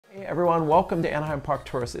everyone, welcome to Anaheim Park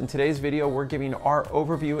Tourist. In today's video, we're giving our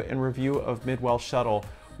overview and review of MidWilShuttle.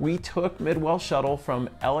 We took MidWilShuttle from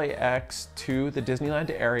LAX to the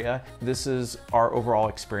Disneyland area. This is our overall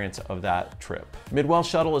experience of that trip.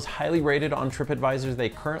 MidWilShuttle is highly rated on TripAdvisor. They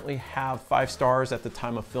currently have 5 stars at the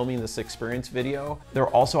time of filming this experience video. They're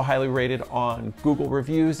also highly rated on Google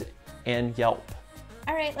reviews and Yelp.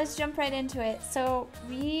 All right, let's jump right into it. So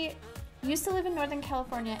we used to live in Northern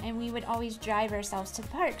California and we would always drive ourselves to the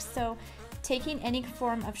parks. So taking any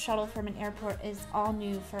form of shuttle from an airport is all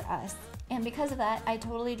new for us. And because of that, I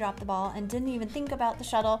totally dropped the ball and didn't even think about the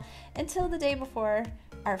shuttle until the day before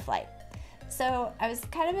our flight. So I was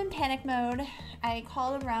kind of in panic mode. I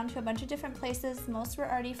called around to a bunch of different places. Most were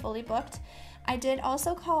already fully booked. I did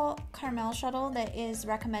also call MidWilShuttle that is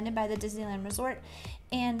recommended by the Disneyland Resort,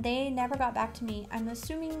 and they never got back to me. I'm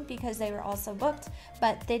assuming because they were also booked,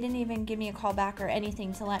 but they didn't even give me a call back or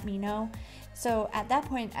anything to let me know. So at that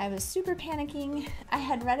point, I was super panicking. I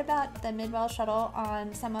had read about the MidWilShuttle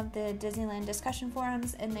on some of the Disneyland discussion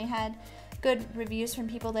forums, and they had good reviews from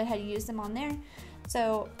people that had used them on there.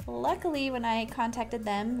 So luckily, when I contacted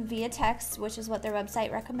them via text, which is what their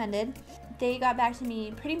website recommended, they got back to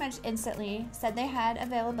me pretty much instantly, said they had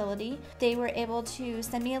availability. They were able to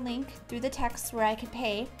send me a link through the text where I could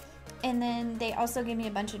pay, and then they also gave me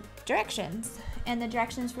a bunch of directions, and the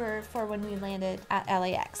directions were for when we landed at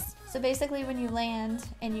LAX. So basically, when you land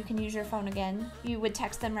and you can use your phone again, you would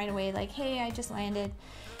text them right away like, hey, I just landed,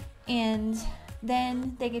 and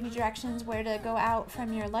then they give you directions where to go out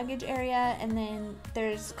from your luggage area, and then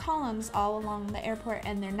there's columns all along the airport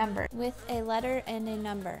and their number with a letter and a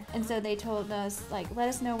number. And so they told us, like, let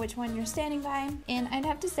us know which one you're standing by. And I'd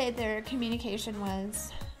have to say their communication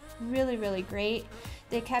was really, really great.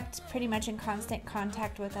 They kept pretty much in constant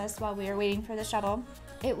contact with us while we were waiting for the shuttle.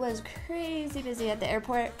 It was crazy busy at the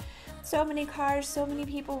airport. So many cars, so many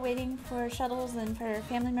people waiting for shuttles and for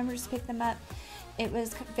family members to pick them up. It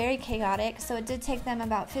was very chaotic, so it did take them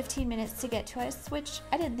about 15 minutes to get to us, which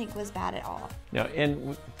I didn't think was bad at all. Now,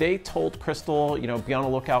 and they told Crystal, be on the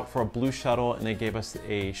lookout for a blue shuttle, and they gave us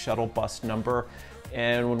a shuttle bus number.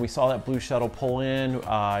 And when we saw that blue shuttle pull in,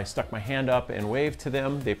 I stuck my hand up and waved to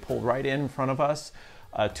them. They pulled right in front of us.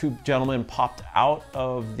 2 gentlemen popped out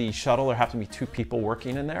of the shuttle. There happened to be 2 people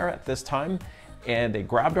working in there at this time. And they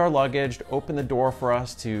grabbed our luggage, opened the door for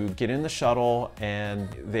us to get in the shuttle, and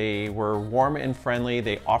they were warm and friendly.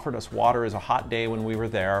 They offered us water. It was a hot day when we were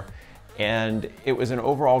there, and it was an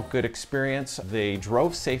overall good experience. They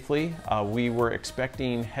drove safely. We were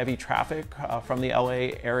expecting heavy traffic from the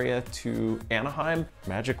LA area to Anaheim.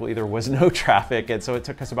 Magically, there was no traffic, and so it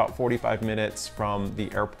took us about 45 minutes from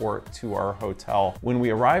the airport to our hotel. When we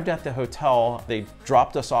arrived at the hotel, they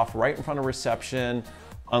dropped us off right in front of reception,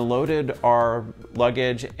 unloaded our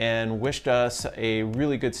luggage, and wished us a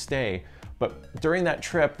really good stay. But during that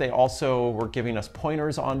trip, they also were giving us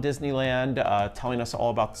pointers on Disneyland, telling us all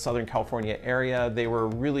about the Southern California area. They were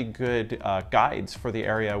really good guides for the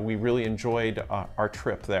area. We really enjoyed our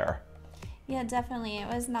trip there. Yeah, definitely. It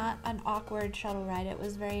was not an awkward shuttle ride. It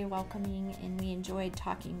was very welcoming, and we enjoyed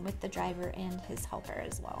talking with the driver and his helper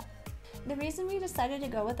as well. The reason we decided to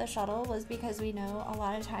go with a shuttle was because we know a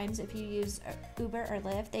lot of times if you use Uber or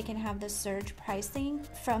Lyft, they can have the surge pricing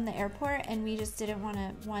from the airport, and we just didn't want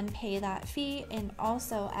to, one, pay that fee, and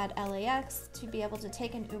also at LAX, to be able to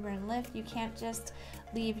take an Uber and Lyft, you can't just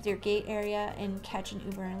leave your gate area and catch an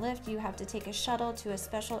Uber and Lyft. You have to take a shuttle to a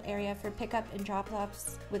special area for pickup and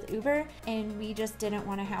drop-offs with Uber, and we just didn't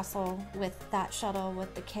want to hassle with that shuttle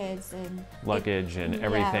with the kids and luggage and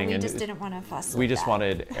everything. Yeah, we just didn't want to fuss with We just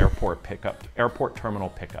wanted airport pickup, airport terminal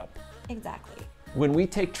pickup. Exactly. When we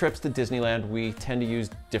take trips to Disneyland, we tend to use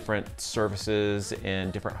different services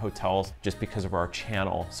and different hotels just because of our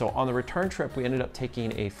channel. So on the return trip, we ended up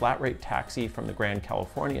taking a flat rate taxi from the Grand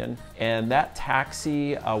Californian, and that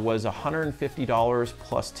taxi was $150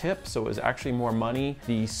 plus tip, so it was actually more money.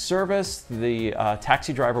 The service, the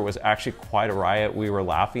taxi driver was actually quite a riot. We were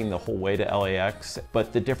laughing the whole way to LAX,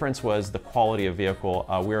 but the difference was the quality of vehicle.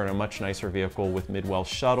 We were in a much nicer vehicle with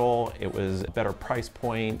MidWilShuttle. It was a better price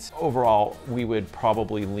point. Overall, we would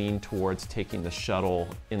probably lean towards taking the shuttle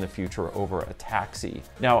in the future over a taxi.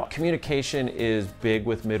 Now, communication is big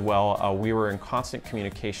with MidWil. We were in constant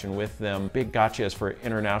communication with them. Big gotchas for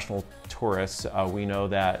international tourists. We know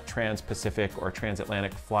that trans-Pacific or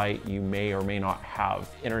transatlantic flight, you may or may not have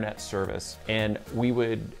internet service. And we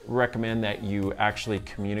would recommend that you actually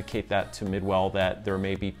communicate that to MidWil, that there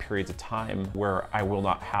may be periods of time where I will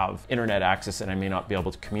not have internet access and I may not be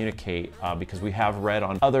able to communicate, because we have read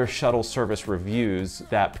on other shuttle service reviews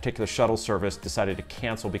that particular shuttle service decided to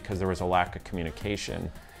cancel because there was a lack of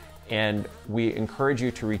communication. And we encourage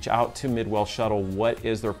you to reach out to MidWilShuttle. What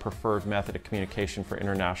is their preferred method of communication for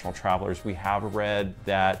international travelers? We have read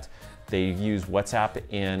that they use WhatsApp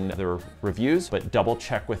in their reviews, but double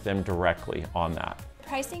check with them directly on that.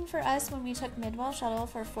 Pricing for us when we took MidWilShuttle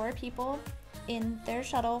for 4 people in their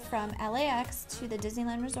shuttle from LAX to the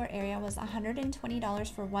Disneyland Resort area was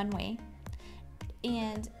 $120 for one way.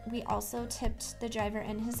 And we also tipped the driver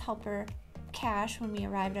and his helper cash when we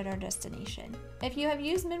arrived at our destination. If you have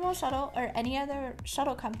used MidWilShuttle or any other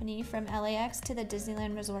shuttle company from LAX to the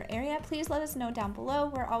Disneyland Resort area, please let us know down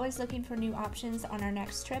below. We're always looking for new options on our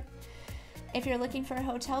next trip. If you're looking for a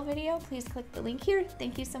hotel video, please click the link here.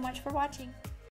 Thank you so much for watching.